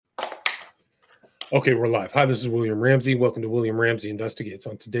Okay, we're live. Hi, this is William Ramsey. Welcome to William Ramsey Investigates.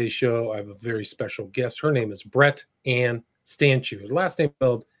 On today's show, I have a very special guest. Her name is Brett Ann Stanciu. Her last name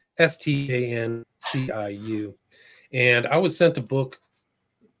spelled Stanciu. And I was sent a book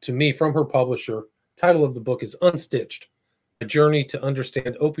to me from her publisher. Title of the book is Unstitched: A Journey to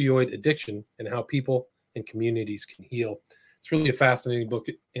Understand Opioid Addiction and How People and Communities Can Heal. It's really a fascinating book.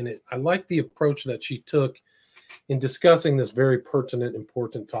 I like the approach that she took in discussing this very pertinent,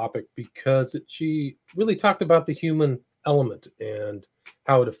 important topic, because she really talked about the human element and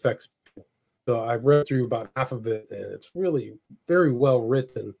how it affects people. So I read through about half of it, and it's really very well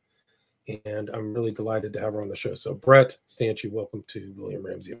written, and I'm really delighted to have her on the show. So Brett Stanciu, welcome to William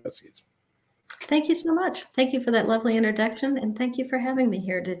Ramsey Investigates. Thank you so much. Thank you for that lovely introduction, and thank you for having me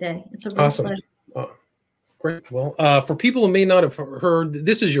here today. It's a real Awesome. pleasure. Great. Well, for people who may not have heard,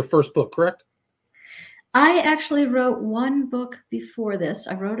 this is your first book, correct? I actually wrote one book before this.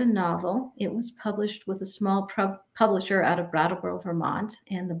 I wrote a novel. It was published with a small publisher out of Brattleboro, Vermont,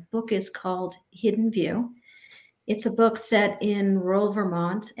 and the book is called Hidden View. It's a book set in rural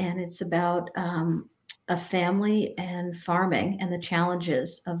Vermont, and it's about a family and farming and the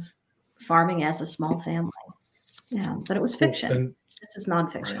challenges of farming as a small family. Yeah, but it was fiction. And this is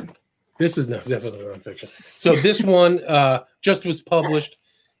nonfiction. Right. This is definitely nonfiction. So this one just was published.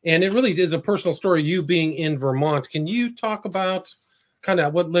 And it really is a personal story, you being in Vermont. Can you talk about kind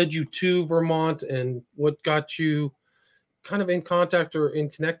of what led you to Vermont and what got you kind of in contact or in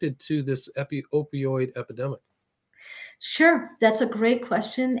connected to this opioid epidemic? Sure. That's a great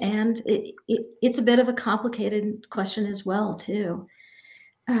question. And it's a bit of a complicated question as well, too.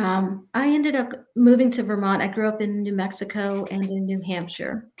 I ended up moving to Vermont. I grew up in New Mexico and in New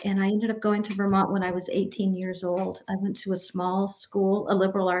Hampshire, and I ended up going to Vermont when I was 18 years old. I went to a small school, a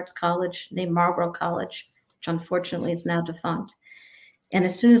liberal arts college named Marlborough College, which unfortunately is now defunct. And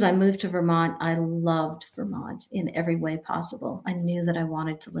as soon as I moved to Vermont, I loved Vermont in every way possible. I knew that I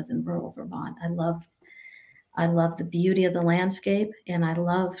wanted to live in rural Vermont. I loved the beauty of the landscape, and I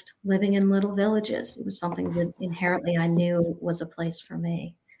loved living in little villages. It was something that inherently I knew was a place for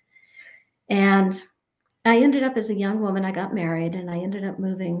me. And I ended up, as a young woman, I got married, and I ended up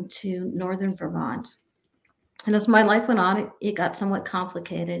moving to northern Vermont. And as my life went on, it got somewhat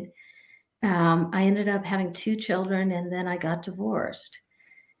complicated. I ended up having 2 children, and then I got divorced.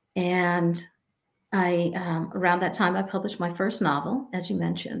 And around that time, I published my first novel, as you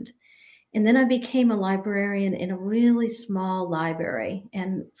mentioned. And then I became a librarian in a really small library.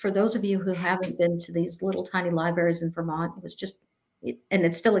 And for those of you who haven't been to these little tiny libraries in Vermont, it was just, and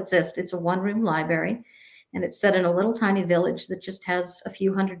it still exists, it's a one-room library. And it's set in a little tiny village that just has a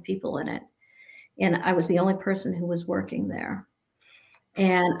few hundred people in it. And I was the only person who was working there.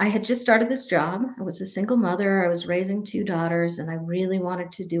 And I had just started this job. I was a single mother. I was raising 2 daughters, and I really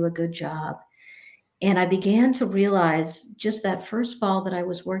wanted to do a good job. And I began to realize just that first fall that I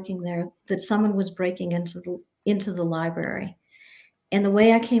was working there, that someone was breaking into the library. And the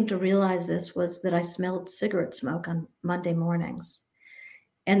way I came to realize this was that I smelled cigarette smoke on Monday mornings.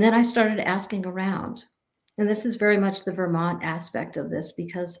 And then I started asking around. And this is very much the Vermont aspect of this,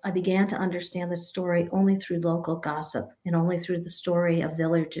 because I began to understand the story only through local gossip and only through the story of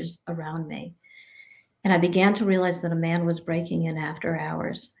villages around me. And I began to realize that a man was breaking in after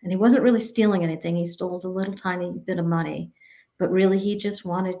hours. And he wasn't really stealing anything. He stole a little tiny bit of money. But really, he just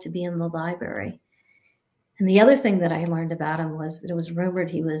wanted to be in the library. And the other thing that I learned about him was that it was rumored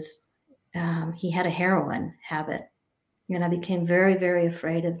he had a heroin habit. And I became very, very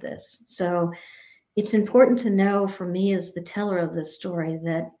afraid of this. So it's important to know, for me as the teller of this story,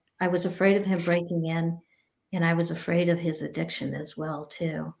 that I was afraid of him breaking in, and I was afraid of his addiction as well,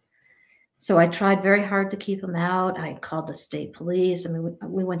 too. So I tried very hard to keep him out. I called the state police. I mean,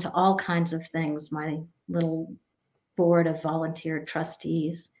 we went to all kinds of things, my little board of volunteer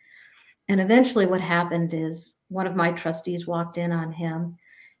trustees. And eventually what happened is one of my trustees walked in on him.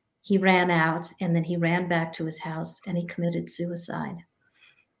 He ran out, and then he ran back to his house, and he committed suicide.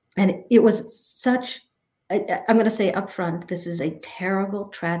 And it was such, I'm going to say up front, this is a terrible,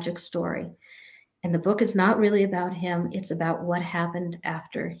 tragic story. And the book is not really about him. It's about what happened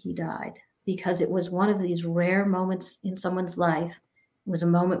after he died, because it was one of these rare moments in someone's life. It was a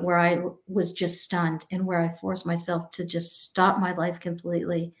moment where I was just stunned, and where I forced myself to just stop my life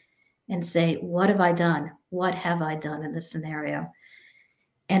completely and say, what have I done? What have I done in this scenario?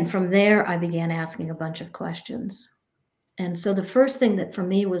 And from there, I began asking a bunch of questions. And so the first thing that for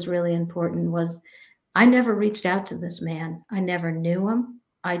me was really important was I never reached out to this man. I never knew him.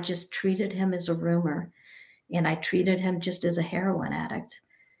 I just treated him as a rumor, and I treated him just as a heroin addict.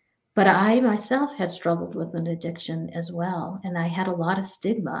 But I myself had struggled with an addiction as well, and I had a lot of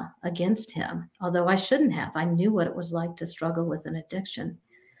stigma against him, although I shouldn't have. I knew what it was like to struggle with an addiction.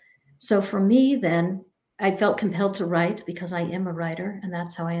 So for me, then, I felt compelled to write because I am a writer, and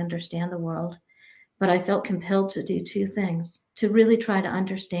that's how I understand the world. But I felt compelled to do two things: to really try to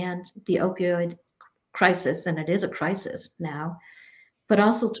understand the opioid crisis, and it is a crisis now, but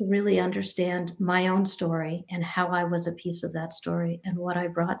also to really understand my own story and how I was a piece of that story and what I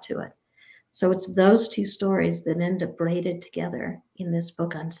brought to it. So it's those two stories that end up braided together in this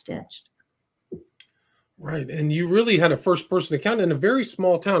book, Unstitched. Right. And you really had a first person account in a very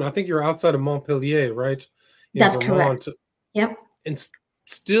small town. I think you're outside of Montpelier, right? In That's correct. Vermont. Yep. And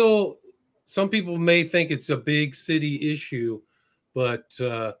still, some people may think it's a big city issue, but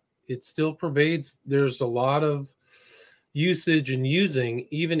it still pervades. There's a lot of usage and using,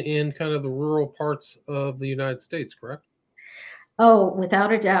 even in kind of the rural parts of the United States, correct? Oh,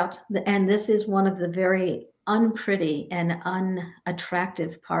 without a doubt. And this is one of the very unpretty and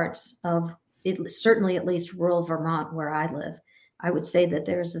unattractive parts of it, certainly at least rural Vermont, where I live. I would say that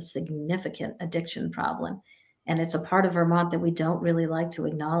there's a significant addiction problem. And it's a part of Vermont that we don't really like to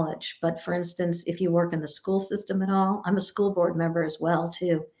acknowledge. But for instance, if you work in the school system at all, I'm a school board member as well,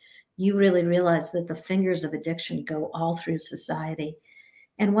 too. You really realize that the fingers of addiction go all through society.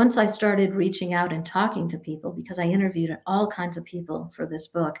 And once I started reaching out and talking to people, because I interviewed all kinds of people for this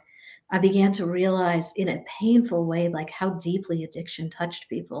book, I began to realize in a painful way, like how deeply addiction touched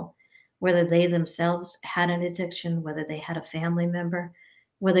people, whether they themselves had an addiction, whether they had a family member,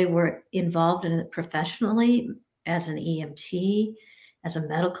 whether they were involved in it professionally as an EMT, as a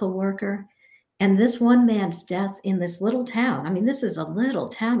medical worker. And this one man's death in this little town, I mean, this is a little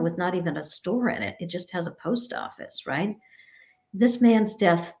town with not even a store in it, it just has a post office, right? This man's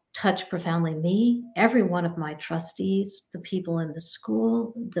death touched profoundly me, every one of my trustees, the people in the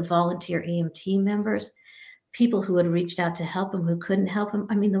school, the volunteer EMT members, people who had reached out to help him who couldn't help him.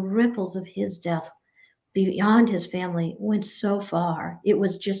 I mean, the ripples of his death beyond his family went so far. It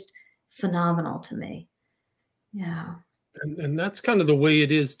was just phenomenal to me. Yeah. And that's kind of the way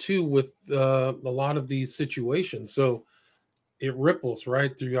it is too with a lot of these situations. So it ripples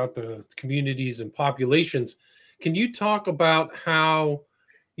right throughout the communities and populations. Can you talk about how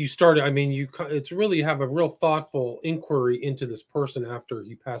you started? I mean, it's really have a real thoughtful inquiry into this person after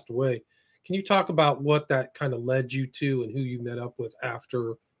he passed away. Can you talk about what that kind of led you to and who you met up with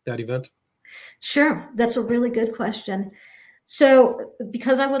after that event? Sure. That's a really good question. So,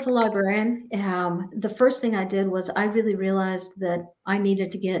 because I was a librarian, the first thing I did was I really realized that I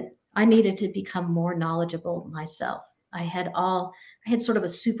needed to become more knowledgeable myself. I had sort of a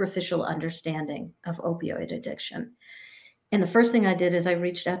superficial understanding of opioid addiction. And the first thing I did is I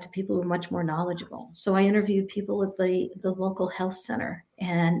reached out to people who were much more knowledgeable. So I interviewed people at the local health center,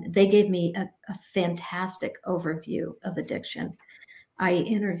 and they gave me a fantastic overview of addiction. I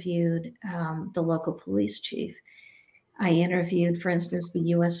interviewed the local police chief. I interviewed, for instance, the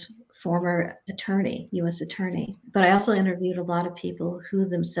U.S. former attorney, U.S. attorney, but I also interviewed a lot of people who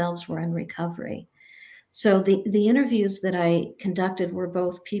themselves were in recovery. So the interviews that I conducted were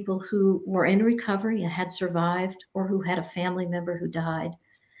both people who were in recovery and had survived, or who had a family member who died,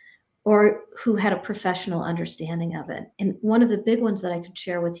 or who had a professional understanding of it. And one of the big ones that I could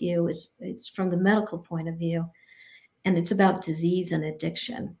share with you is it's from the medical point of view, and it's about disease and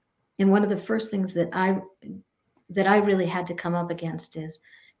addiction. And one of the first things that I really had to come up against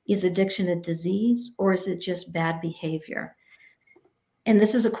is addiction a disease, or is it just bad behavior? And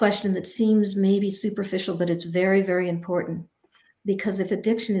this is a question that seems maybe superficial, but it's very, very important, because if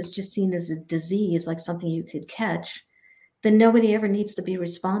addiction is just seen as a disease, like something you could catch, then nobody ever needs to be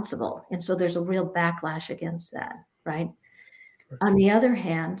responsible. And so there's a real backlash against that, right? On the other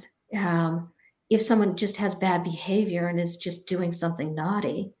hand, if someone just has bad behavior and is just doing something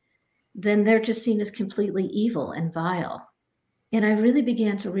naughty, then they're just seen as completely evil and vile. And I really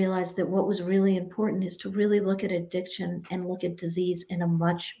began to realize that what was really important is to really look at addiction and look at disease in a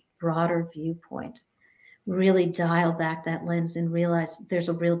much broader viewpoint. Really dial back that lens and realize there's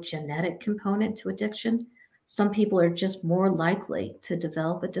a real genetic component to addiction. Some people are just more likely to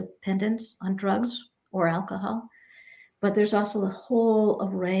develop a dependence on drugs or alcohol, but there's also a whole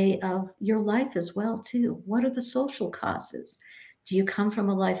array of your life as well too. What are the social causes? Do you come from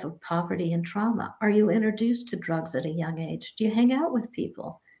a life of poverty and trauma? Are you introduced to drugs at a young age? Do you hang out with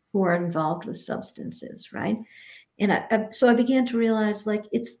people who are involved with substances, right? And so I began to realize, like,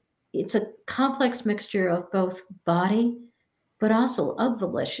 it's a complex mixture of both body, but also of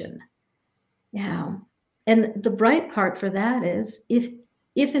volition. Yeah. And the bright part for that is if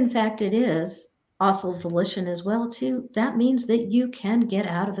in fact it is also volition as well too, that means that you can get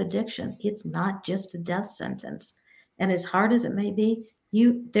out of addiction. It's not just a death sentence. And as hard as it may be,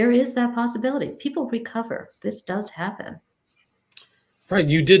 there is that possibility. People recover. This does happen. Right.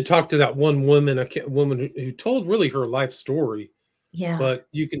 You did talk to that one woman, woman who told really her life story, Yeah. but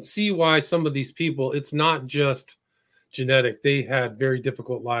you can see why some of these people, it's not just genetic. They had very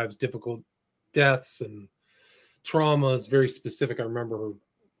difficult lives, difficult deaths and traumas, very specific. I remember her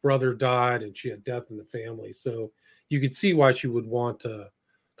brother died and she had death in the family. So you could see why she would want to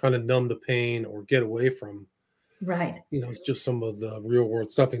kind of numb the pain or get away from, Right. it's just some of the real world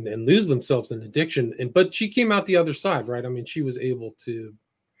stuff and lose themselves in addiction. But she came out the other side, right? I mean, she was able to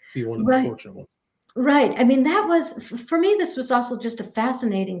be one of the Right. fortunate ones. Right. I mean, that was, for me, this was also just a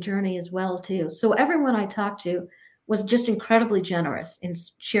fascinating journey as well, too. So everyone I talked to was just incredibly generous in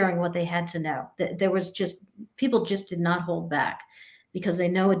sharing what they had to know. There was just, people just did not hold back because they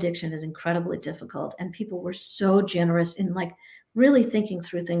know addiction is incredibly difficult. And people were so generous in like really thinking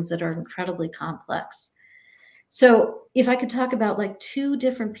through things that are incredibly complex. So if I could talk about like two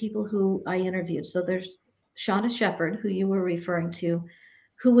different people who I interviewed. So there's Shauna Shepherd, who you were referring to,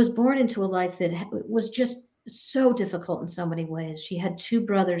 who was born into a life that was just so difficult in so many ways. She had two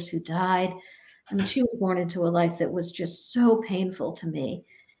brothers who died. I mean, she was born into a life that was just so painful to me.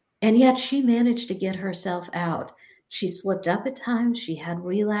 And yet she managed to get herself out. She slipped up at times, she had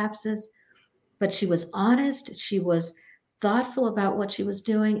relapses, but she was honest. She was thoughtful about what she was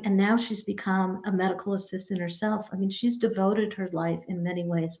doing. And now she's become a medical assistant herself. I mean, she's devoted her life in many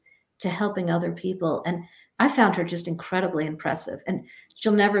ways to helping other people. And I found her just incredibly impressive. And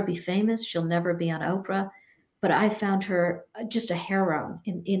she'll never be famous, she'll never be on Oprah, but I found her just a hero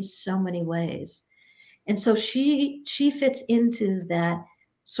in so many ways. And so she fits into that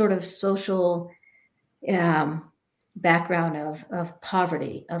sort of social um, background of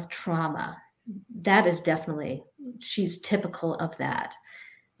poverty, of trauma. That is definitely, she's typical of that,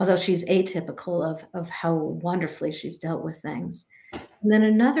 although she's atypical of how wonderfully she's dealt with things. And then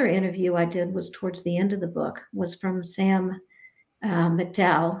another interview I did was towards the end of the book, was from Sam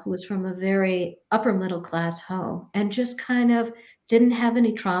McDowell, who was from a very upper middle class home and just kind of didn't have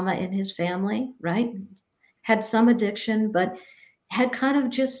any trauma in his family, right? Had some addiction, but had kind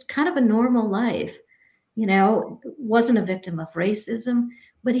of a normal life, wasn't a victim of racism,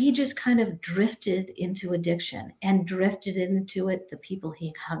 but he just kind of drifted into addiction and drifted into it. The people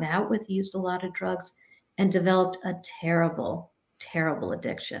he hung out with used a lot of drugs and developed a terrible, terrible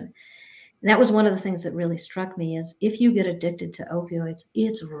addiction. And that was one of the things that really struck me is if you get addicted to opioids,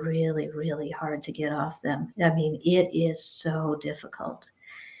 it's really, really hard to get off them. I mean, it is so difficult.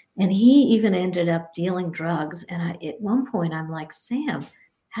 And he even ended up dealing drugs. And at one point, I'm like, Sam,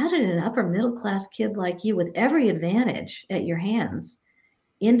 how did an upper middle class kid like you, with every advantage at your hands,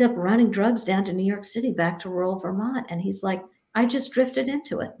 end up running drugs down to New York City, back to rural Vermont? And he's like, I just drifted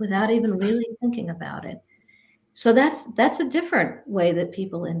into it without even really thinking about it. So that's a different way that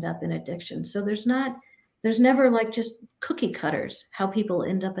people end up in addiction. So there's never like just cookie cutters how people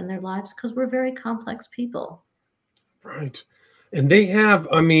end up in their lives because we're very complex people. Right. And they have,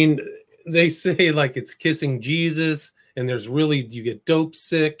 I mean, they say like it's kissing Jesus, and there's really, you get dope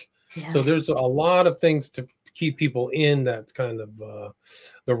sick. So Yeah. there's a lot of things to keep people in that kind of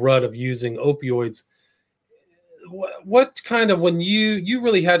the rut of using opioids. What kind of, when you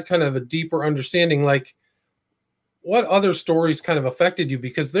really had kind of a deeper understanding, like what other stories kind of affected you?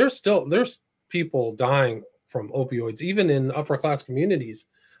 Because there's people dying from opioids, even in upper class communities.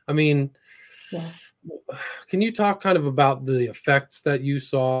 I mean, Yeah. can you talk kind of about the effects that you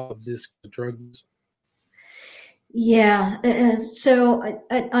saw of this drug use? Yeah. So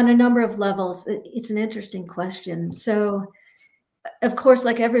on a number of levels, it's an interesting question. So, of course,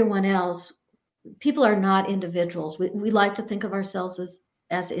 like everyone else, people are not individuals. We like to think of ourselves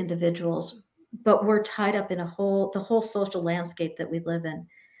as individuals, but we're tied up in the whole social landscape that we live in.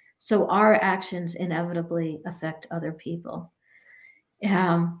 So our actions inevitably affect other people.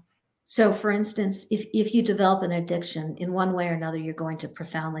 Um, so, for instance, if you develop an addiction in one way or another, you're going to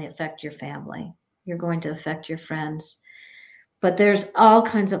profoundly affect your family. You're going to affect your friends. But there's all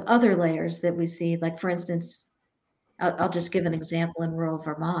kinds of other layers that we see. Like, for instance, I'll just give an example in rural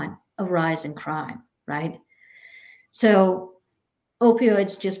Vermont, a rise in crime, right? So,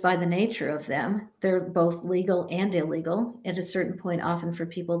 opioids, just by the nature of them, they're both legal and illegal. At a certain point, often for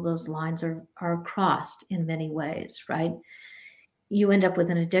people, those lines are crossed in many ways, right? You end up with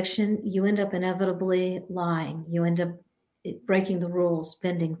an addiction, you end up inevitably lying, you end up breaking the rules,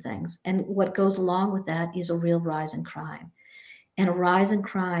 bending things. And what goes along with that is a real rise in crime. And a rise in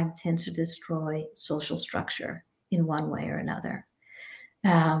crime tends to destroy social structure in one way or another.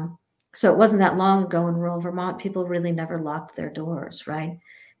 Um, So it wasn't that long ago in rural Vermont, people really never locked their doors, right?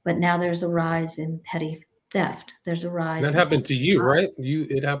 But now there's a rise in petty theft. There's a rise That in happened to you, right?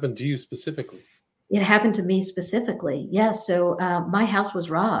 It happened to you specifically. It happened to me specifically. Yes. So my house was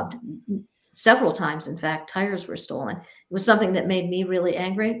robbed several times. In fact, tires were stolen. It was something that made me really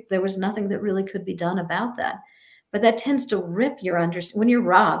angry. There was nothing that really could be done about that. But that tends to rip your when you're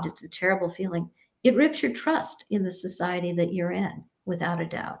robbed, it's a terrible feeling. It rips your trust in the society that you're in, without a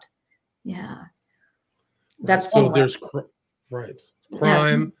doubt. Yeah. Right. That's So one way. there's right Yeah.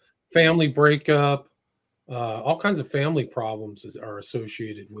 crime, family breakup, all kinds of family problems are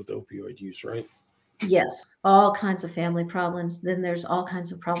associated with opioid use, right? Yes, all kinds of family problems. Then there's all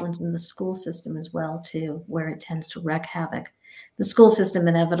kinds of problems in the school system as well too, where it tends to wreak havoc. The school system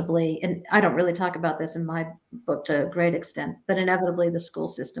inevitably, and I don't really talk about this in my book to a great extent, but inevitably the school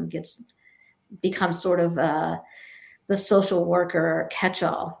system becomes sort of the social worker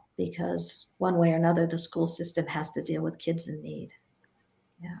catch-all, because one way or another the school system has to deal with kids in need.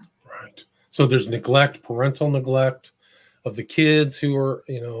 Yeah. Right. So there's neglect, parental neglect of the kids who are,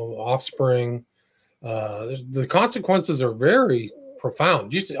 offspring. The consequences are very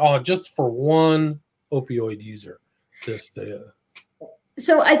profound. Just for one opioid user. Just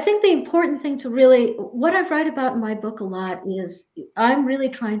So I think the important thing to really, what I write about in my book a lot is I'm really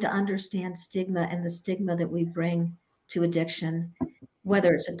trying to understand stigma and the stigma that we bring to addiction,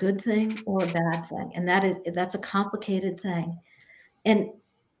 whether it's a good thing or a bad thing. And that's a complicated thing. And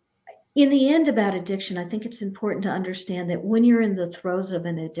in the end, about addiction, I think it's important to understand that when you're in the throes of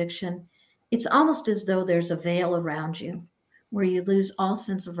an addiction, it's almost as though there's a veil around you where you lose all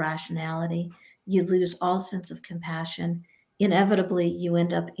sense of rationality, you lose all sense of compassion. Inevitably, you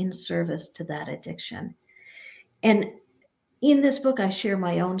end up in service to that addiction. And in this book, I share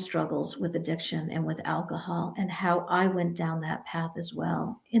my own struggles with addiction and with alcohol and how I went down that path as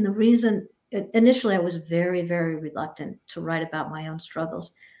well. And the reason initially I was very, very reluctant to write about my own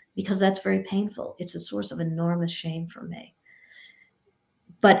struggles because that's very painful. It's a source of enormous shame for me.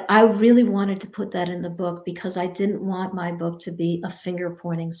 But I really wanted to put that in the book because I didn't want my book to be a finger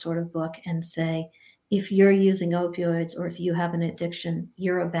pointing sort of book and say, if you're using opioids or if you have an addiction,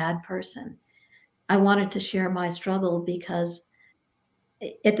 you're a bad person. I wanted to share my struggle because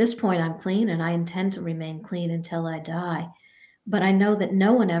at this point I'm clean and I intend to remain clean until I die. But I know that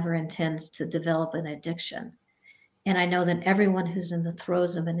no one ever intends to develop an addiction. And I know that everyone who's in the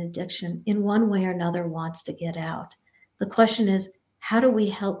throes of an addiction in one way or another wants to get out. The question is, how do we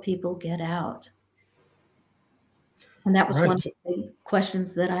help people get out? And that was one of right. the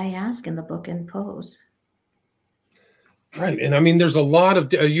questions that I ask in the book and pose. Right. And I mean, there's a lot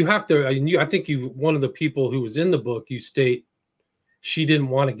of, you have to, I think one of the people who was in the book, you state she didn't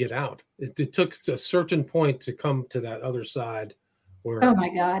want to get out. It took a certain point to come to that other side Oh where, my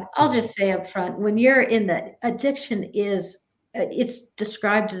God. I'll just say up front, when you're in the addiction it's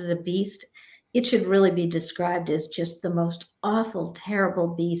described as a beast. It should really be described as just the most awful, terrible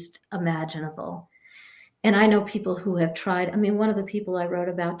beast imaginable. And I know people who have tried. I mean, one of the people I wrote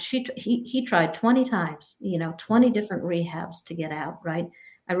about, he tried 20 times, 20 different rehabs to get out, right?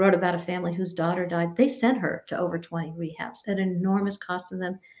 I wrote about a family whose daughter died. They sent her to over 20 rehabs at an enormous cost to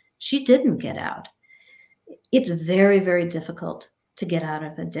them. She didn't get out. It's very, very difficult to get out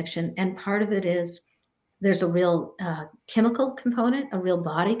of addiction. And part of it is there's a real chemical component, a real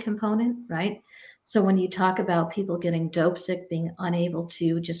body component, right? So when you talk about people getting dope sick, being unable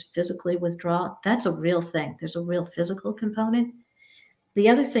to just physically withdraw, that's a real thing. There's a real physical component. The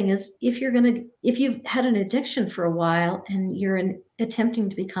other thing is if you've had an addiction for a while and attempting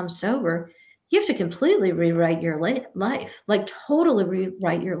to become sober, you have to completely rewrite your life, like totally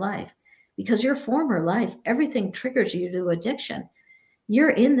rewrite your life, because your former life, everything triggers you to addiction. You're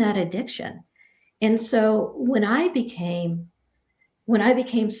in that addiction. And so when I became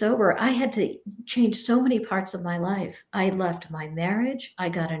sober, I had to change so many parts of my life. I left my marriage. I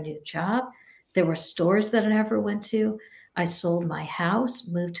got a new job. There were stores that I never went to. I sold my house,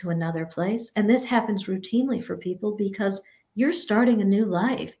 moved to another place. And this happens routinely for people because you're starting a new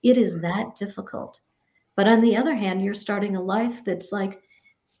life. It is that difficult. But on the other hand, you're starting a life that's like,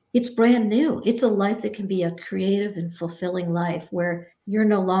 it's brand new. It's a life that can be a creative and fulfilling life where you're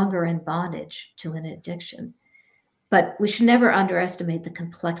no longer in bondage to an addiction. But we should never underestimate the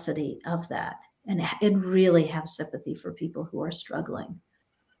complexity of that and really have sympathy for people who are struggling.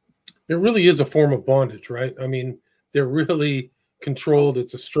 it really is a form of bondage, right? I mean, they're really controlled.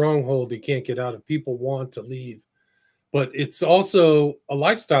 It's a stronghold you can't get out of. People want to leave, but it's also a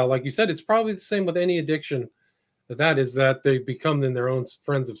lifestyle. Like you said, it's probably the same with any addiction. That is that they become in their own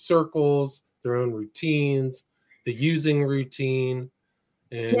friends of circles, their own routines, the using routine.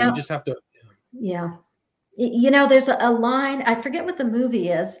 And Yeah. you just have to. Yeah. You know, there's a line, I forget what the movie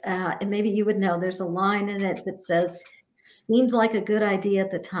is, and maybe you would know. There's a line in it that says, seemed like a good idea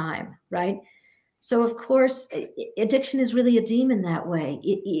at the time, right? So, of course, addiction is really a demon that way.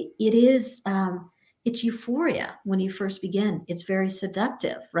 It is, it's euphoria when you first begin. It's very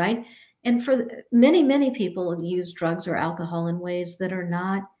seductive, right? And for many, many people use drugs or alcohol in ways that are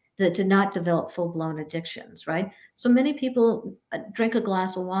not, that did not develop full blown addictions, right? So many people drink a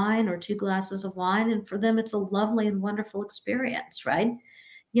glass of wine or two glasses of wine, and for them, it's a lovely and wonderful experience, right?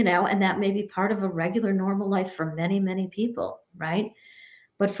 You know, and that may be part of a regular, normal life for many, many people, right?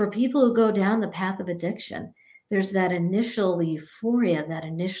 But for people who go down the path of addiction, there's that initial euphoria, that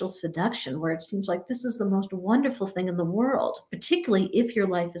initial seduction where it seems like this is the most wonderful thing in the world, particularly if your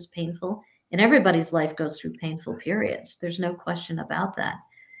life is painful. And everybody's life goes through painful periods. There's no question about that.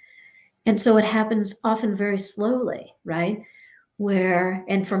 And so it happens often very slowly, right? Where,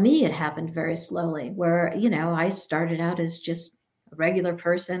 and for me, it happened very slowly, where, you know, I started out as just a regular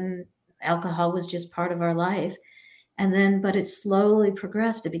person. Alcohol was just part of our life. And then, but it slowly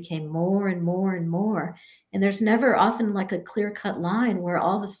progressed. It became more and more and more. And there's never often like a clear cut line where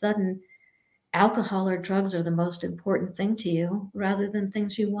all of a sudden alcohol or drugs are the most important thing to you rather than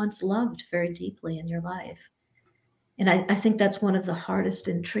things you once loved very deeply in your life. And I think that's one of the hardest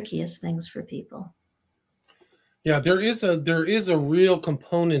and trickiest things for people. Yeah, there is a real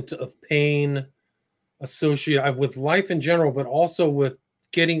component of pain associated with life in general, but also with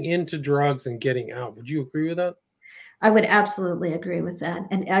getting into drugs and getting out. Would you agree with that? I would absolutely agree with that.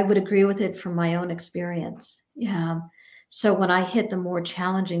 And I would agree with it from my own experience. Yeah. So when I hit the more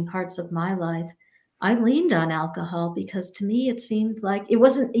challenging parts of my life, I leaned on alcohol because to me, it seemed like it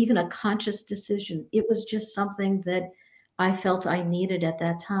wasn't even a conscious decision. It was just something that I felt I needed at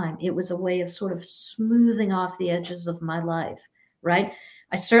that time. It was a way of sort of smoothing off the edges of my life, right?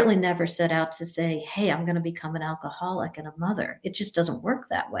 I certainly never set out to say, hey, I'm going to become an alcoholic and a mother. It just doesn't work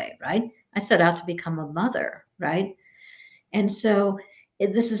that way, right? I set out to become a mother, right? And so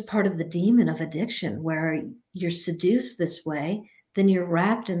this is part of the demon of addiction where you're seduced this way, then you're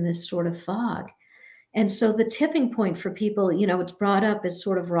wrapped in this sort of fog. And so the tipping point for people, you know, it's brought up as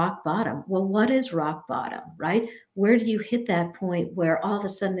sort of rock bottom. Well, what is rock bottom, right? Where do you hit that point where all of a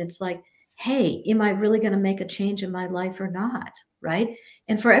sudden it's like, hey, am I really going to make a change in my life or not? Right.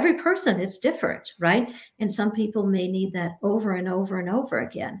 And for every person, it's different, right? And some people may need that over and over and over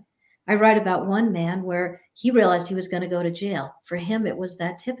again. I write about one man where he realized he was going to go to jail. For him, it was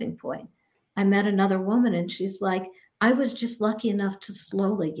that tipping point. I met another woman and she's like, I was just lucky enough to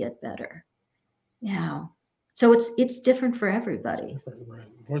slowly get better. Yeah. So it's different for It's everybody. different, right?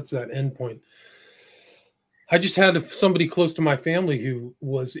 What's that end point? I just had somebody close to my family who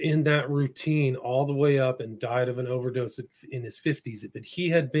was in that routine all the way up and died of an overdose in his 50s. But he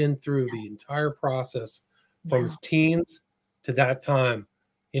had been through the entire process from Yeah. his teens to that time,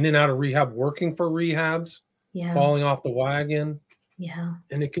 in and out of rehab, working for rehabs, Yeah. falling off the wagon, Yeah.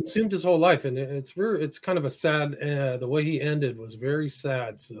 and it consumed his whole life. And it's kind of a sad. The way he ended was very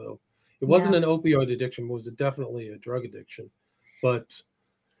sad. So it Yeah. wasn't an opioid addiction; it was definitely a drug addiction, but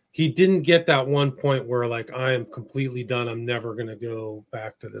he didn't get that one point where like I am completely done. I'm never going to go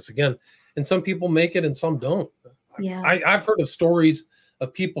back to this again. And some people make it and some don't. Yeah. I've heard of stories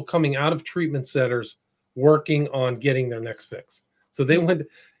of people coming out of treatment centers working on getting their next fix. So they Yeah. went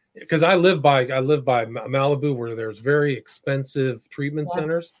because I live by Malibu where there's very expensive treatment Yeah.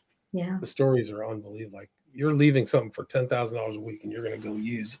 centers. Yeah. The stories are unbelievable. Like you're leaving something for $10,000 a week and you're going to go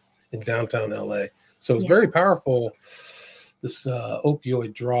use in downtown LA. So it's Yeah. very powerful. This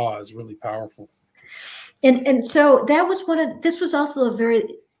opioid draw is really powerful. And so that was this was also a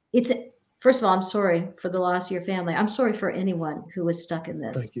very, it's, first of all, I'm sorry for the loss of your family. I'm sorry for anyone who was stuck in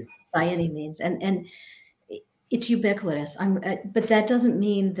this Thank you. by any means. And it's ubiquitous. But that doesn't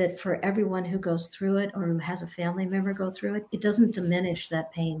mean that for everyone who goes through it or who has a family member go through it, it doesn't diminish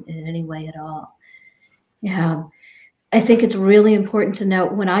that pain in any way at all. Yeah. I think it's really important to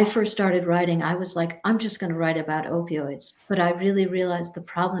note when I first started writing, I was like, I'm just going to write about opioids. But I really realized the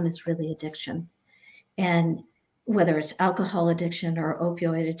problem is really addiction. And whether it's alcohol addiction or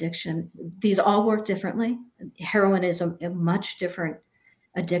opioid addiction, these all work differently. Heroin is a much different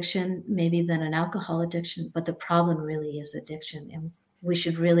addiction, maybe, than an alcohol addiction, but the problem really is addiction. And we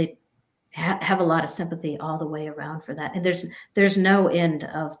should really have a lot of sympathy all the way around for that. And there's no end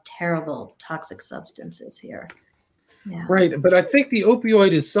of terrible toxic substances here. Yeah. Right. But I think the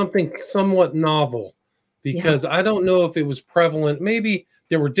opioid is something somewhat novel Yeah. because I don't know if it was prevalent. Maybe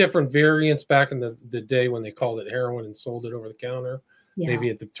there were different variants back in the day when they called it heroin and sold it over the counter, Yeah. maybe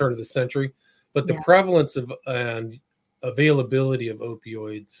at the turn of the century. But the Yeah. prevalence of and availability of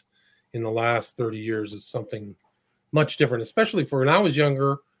opioids in the last 30 years is something much different, especially for when I was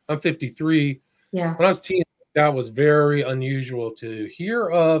younger. I'm 53. Yeah. When I was a teen, that was very unusual to hear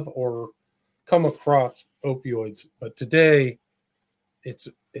of or come across opioids. But today, it's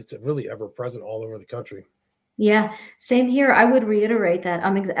really ever present all over the country. Yeah, same here. I would reiterate that.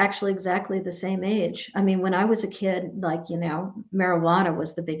 I'm actually exactly the same age. I mean, when I was a kid, like, marijuana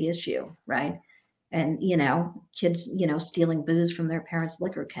was the big issue, right? And, kids, stealing booze from their parents'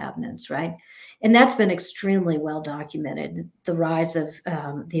 liquor cabinets, right? And that's been extremely well documented. The rise of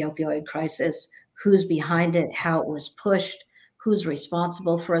the opioid crisis, who's behind it, how it was pushed, who's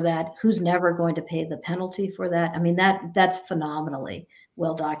responsible for that, who's never going to pay the penalty for that. I mean, that's phenomenally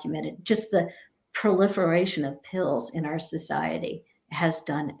well documented. Just the proliferation of pills in our society has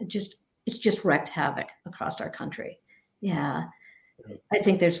done it's just wreaked havoc across our country. Yeah. I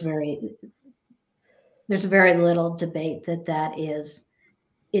think there's very little debate that is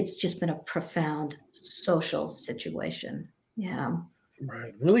it's just been a profound social situation. Yeah.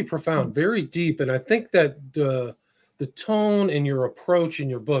 Right. Really profound, very deep. And I think that the tone and your approach in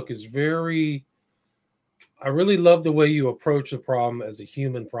your book is very, I really love the way you approach the problem as a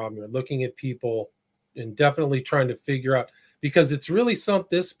human problem. You're looking at people and definitely trying to figure out, because it's really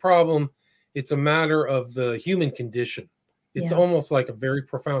this problem, it's a matter of the human condition. It's Yeah. almost like a very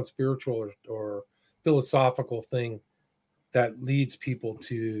profound spiritual or philosophical thing that leads people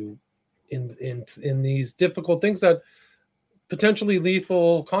to in these difficult things that potentially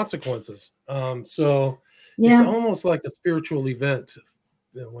lethal consequences. So it's Yeah. almost like a spiritual event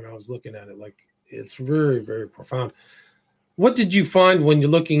when I was looking at it. Like, it's very, very profound. What did you find when you're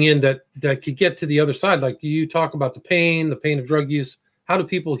looking in that could get to the other side? Like, you talk about the pain of drug use. How do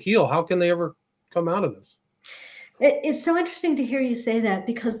people heal? How can they ever come out of this? It's so interesting to hear you say that,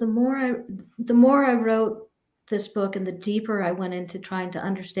 because the more I wrote this book and the deeper I went into trying to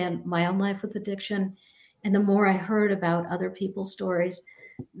understand my own life with addiction, and the more I heard about other people's stories,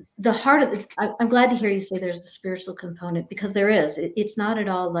 the heart of I'm glad to hear you say there's a spiritual component, because there is. It's not at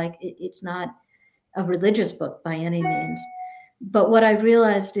all like it's not a religious book by any means. But what I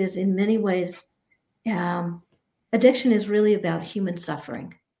realized is, in many ways, addiction is really about human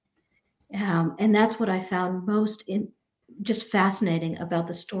suffering. And that's what I found most just fascinating about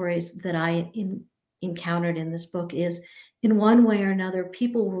the stories that I encountered in this book is, in one way or another,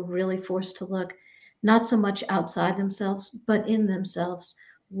 people were really forced to look not so much outside themselves, but in themselves.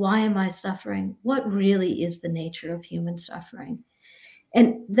 Why am I suffering? What really is the nature of human suffering?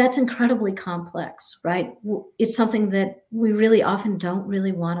 And that's incredibly complex, right? It's something that we really often don't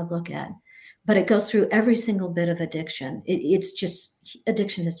really want to look at, but it goes through every single bit of addiction. It's just,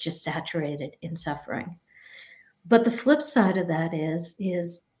 addiction is just saturated in suffering. But the flip side of that is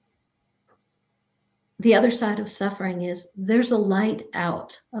the other side of suffering is there's a light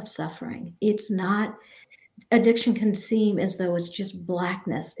out of suffering. It's not, addiction can seem as though it's just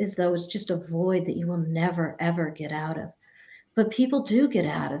blackness, as though it's just a void that you will never, ever get out of. But people do get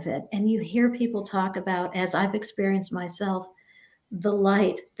out of it. And you hear people talk about, as I've experienced myself, the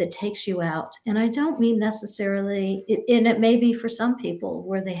light that takes you out. And I don't mean necessarily, and it may be for some people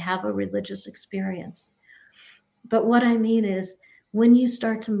where they have a religious experience. But what I mean is, when you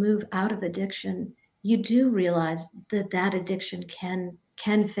start to move out of addiction, you do realize that addiction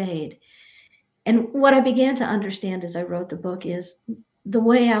can fade. And what I began to understand as I wrote the book is, the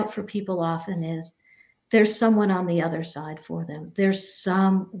way out for people often is there's someone on the other side for them. There's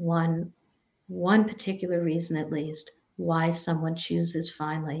one particular reason at least, why someone chooses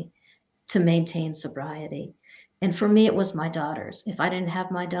finally to maintain sobriety. And for me, it was my daughters. If I didn't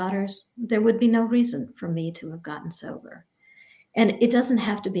have my daughters, there would be no reason for me to have gotten sober. And it doesn't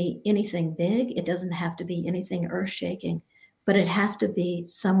have to be anything big. It doesn't have to be anything earth shaking, but it has to be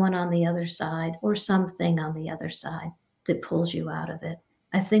someone on the other side or something on the other side that pulls you out of it.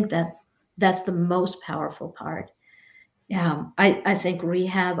 I think that's the most powerful part. I think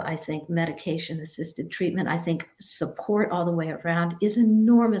rehab, I think medication assisted treatment, I think support all the way around is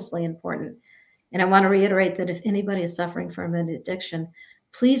enormously important. And I want to reiterate that if anybody is suffering from an addiction,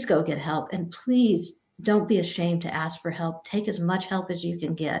 please go get help, and please don't be ashamed to ask for help. Take as much help as you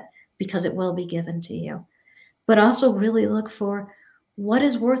can get, because it will be given to you. But also really look for what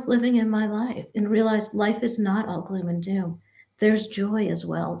is worth living in my life, and realize life is not all gloom and doom. There's joy as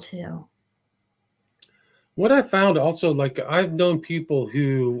well too. What I found also, like, I've known people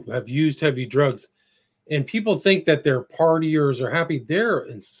who have used heavy drugs, and people think that they're partiers or happy. They're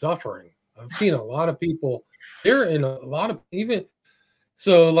in suffering. I've seen a lot of people, they're in a lot of, even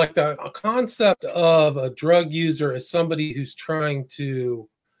so, like, the concept of a drug user as somebody who's trying to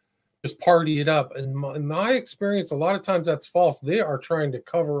just party it up. And in my experience, a lot of times that's false. They are trying to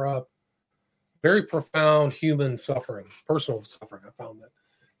cover up very profound human suffering, personal suffering. I found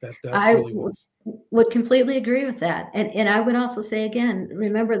that's I really what's. would completely agree with that. And I would also say again,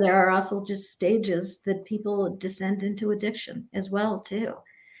 remember there are also just stages that people descend into addiction as well too.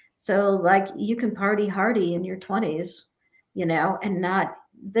 So like you can party hardy in your 20s, and not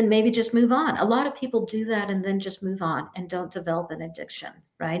then maybe just move on. A lot of people do that and then just move on and don't develop an addiction,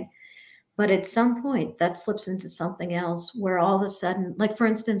 right? But at some point that slips into something else where all of a sudden, like for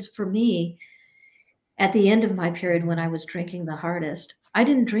instance, for me, at the end of my period when I was drinking the hardest, I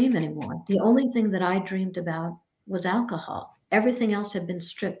didn't dream anymore. The only thing that I dreamed about was alcohol. Everything else had been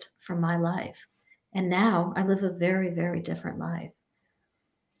stripped from my life. And now I live a very, very different life.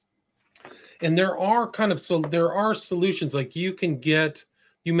 And there are solutions, like you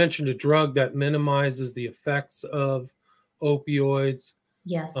mentioned a drug that minimizes the effects of opioids.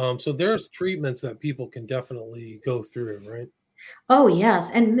 Yes. So there's treatments that people can definitely go through, right? Oh, yes,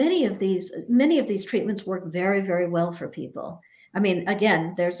 and many of these treatments work very, very well for people. I mean,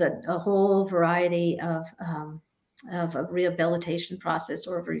 again, there's a whole variety of a rehabilitation process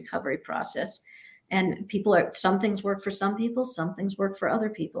or a recovery process, and some things work for some people, some things work for other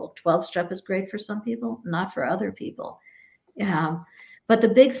people. 12-step is great for some people, not for other people. Um, but the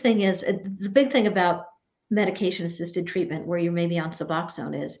big thing about medication-assisted treatment, where you're maybe on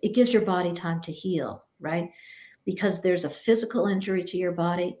Suboxone, is it gives your body time to heal, right? Because there's a physical injury to your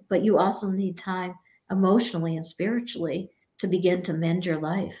body, but you also need time emotionally and spiritually to begin to mend your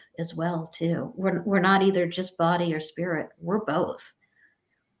life as well too. We're not either just body or spirit. We're both.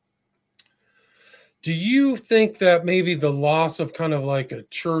 Do you think that maybe the loss of kind of like a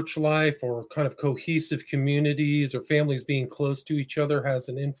church life or kind of cohesive communities or families being close to each other has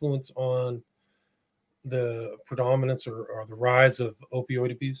an influence on the predominance or the rise of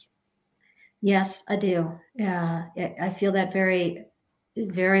opioid abuse? Yes, I do. Yeah, I feel that very,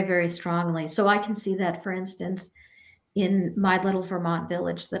 very, very strongly. So I can see that, for instance, in my little Vermont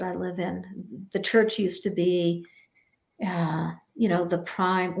village that I live in. The church used to be one of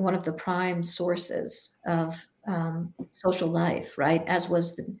the prime sources of social life, right? As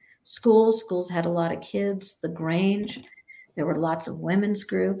was the schools. Schools had a lot of kids, the Grange, there were lots of women's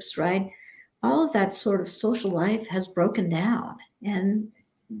groups, right? All of that sort of social life has broken down. And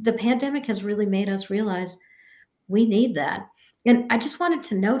the pandemic has really made us realize we need that. And I just wanted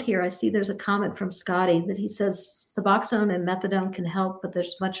to note here, I see there's a comment from Scotty that he says Suboxone and methadone can help, but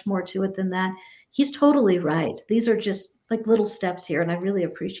there's much more to it than that. He's totally right. These are just like little steps here, and I really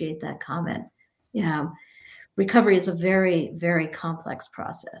appreciate that comment. Yeah, recovery is a very, very complex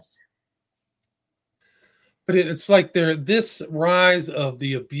process. But it's like this rise of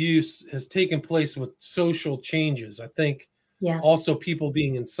the abuse has taken place with social changes. I think Yes, also people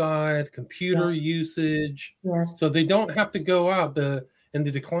being inside, computer yes, usage, yes. so they don't have to go out. The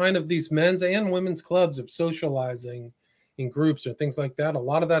decline of these men's and women's clubs of socializing in groups or things like that. A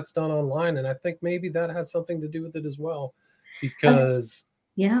lot of that's done online, and I think maybe that has something to do with it as well, I, because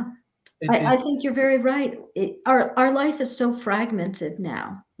yeah, it, I it think you're very right. Our life is so fragmented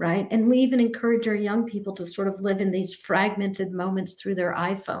now, right? And we even encourage our young people to sort of live in these fragmented moments through their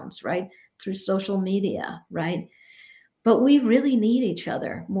iPhones, right? Through social media, right? But we really need each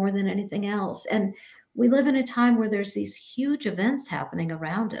other more than anything else. And we live in a time where there's these huge events happening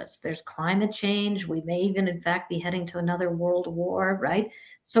around us. There's climate change. We may even, in fact, be heading to another world war, right?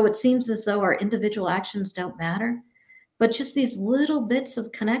 So it seems as though our individual actions don't matter. But just these little bits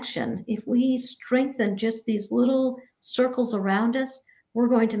of connection, if we strengthen just these little circles around us, we're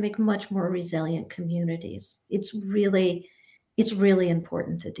going to make much more resilient communities. It's really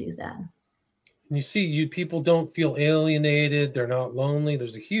important to do that. and you see, you people don't feel alienated. They're not lonely.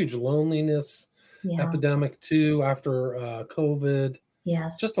 There's a huge loneliness Yeah. epidemic too after COVID.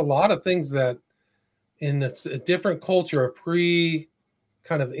 Yes. Just a lot of things that in a different culture, a pre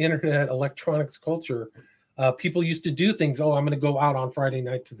kind of internet electronics culture, people used to do things. Oh, I'm going to go out on Friday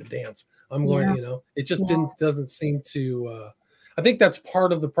night to the dance. I'm going, Yeah. it just Yeah. doesn't seem to. I think that's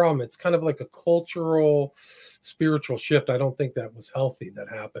part of the problem. It's kind of like a cultural, spiritual shift. I don't think that was healthy that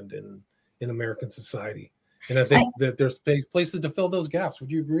happened in American society, and I I, think that there's places to fill those gaps.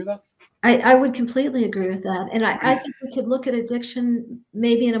 Would you agree with that? I would completely agree with that. And I think we could look at addiction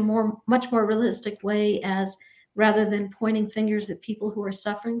maybe in a much more realistic way, as rather than pointing fingers at people who are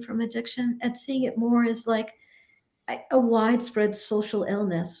suffering from addiction, at seeing it more as like a widespread social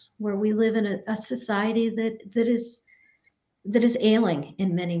illness where we live in a society that is ailing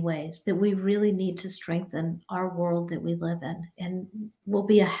in many ways, that we really need to strengthen our world that we live in. And we'll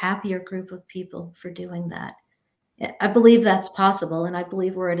be a happier group of people for doing that. I believe that's possible, and I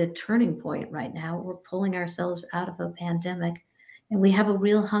believe we're at a turning point right now. We're pulling ourselves out of a pandemic, and we have a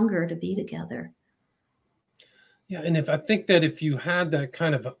real hunger to be together. Yeah, and I think that if you had that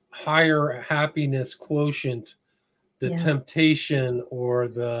kind of higher happiness quotient, the Yeah. temptation or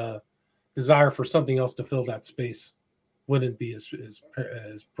the desire for something else to fill that space wouldn't be as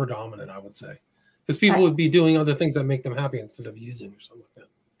predominant, I would say, because people I, would be doing other things that make them happy instead of using or something like that.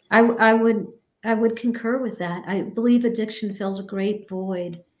 I would concur with that. I believe addiction fills a great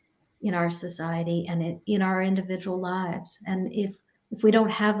void in our society and in our individual lives. And if we don't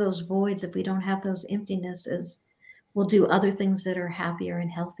have those voids, if we don't have those emptinesses, we'll do other things that are happier and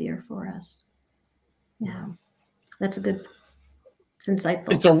healthier for us. Yeah, that's a good, it's It's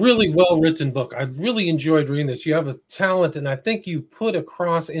insightful. a really well written book. I really enjoyed reading this. You have a talent, and I think you put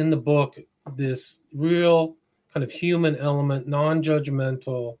across in the book this real kind of human element,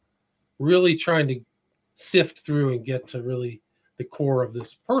 non-judgmental, really trying to sift through and get to really the core of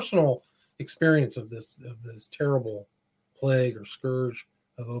this personal experience of this terrible plague or scourge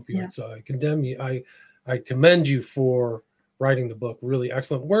of Yeah. opioids. So I condemn you. I commend you for writing the book. Really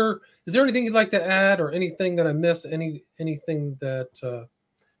excellent. Where is there anything you'd like to add or anything that I missed? Anything that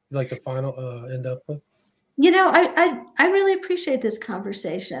you'd like to end up with? I really appreciate this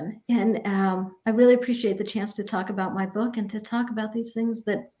conversation, and I really appreciate the chance to talk about my book and to talk about these things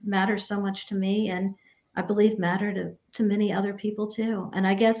that matter so much to me, and I believe matter to many other people too. And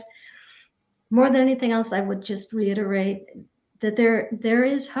I guess more than anything else, I would just reiterate that there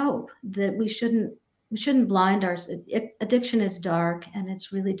is hope, that we shouldn't blind ourselves. Addiction is dark and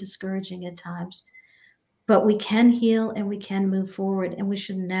it's really discouraging at times, but we can heal and we can move forward, and we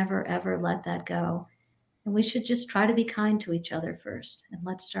should never ever let that go. And we should just try to be kind to each other first. And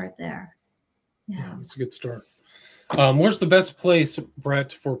let's start there. Yeah, Yeah. that's a good start. Where's the best place,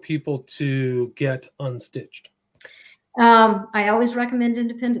 Brett, for people to get Unstitched? I always recommend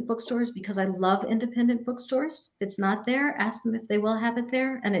independent bookstores because I love independent bookstores. If it's not there, ask them if they will have it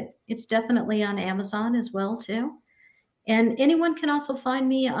there. And it's definitely on Amazon as well, too. And anyone can also find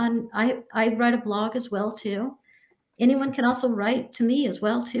me I write a blog as well, too. Anyone can also write to me as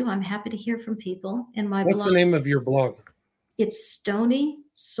well, too. I'm happy to hear from people in my What's blog. the name of your blog? It's Stony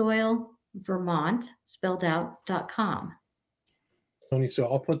Soil Vermont, spelled out.com. Tony, so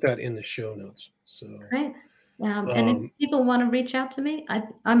I'll put that in the show notes. So, Right. And if people want to reach out to me,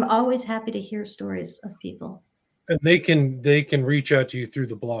 I'm always happy to hear stories of people. and they can reach out to you through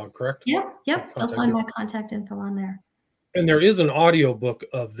the blog, correct? Yep. They'll find my contact info on there. And there is an audio book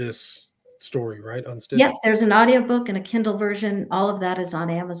of this story, right? Unstitched. Yep. There's an audiobook and a Kindle version. All of that is on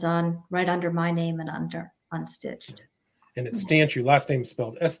Amazon, right under my name and under Unstitched. And it's Stanciu. Last name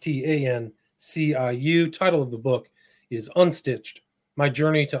spelled Stanciu. Title of the book is Unstitched: My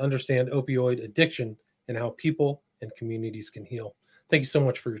Journey to Understand Opioid Addiction and How People and Communities Can Heal. Thank you so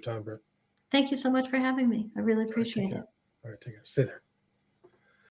much for your time, Brett. Thank you so much for having me. I really appreciate it. All right, take care. Stay there.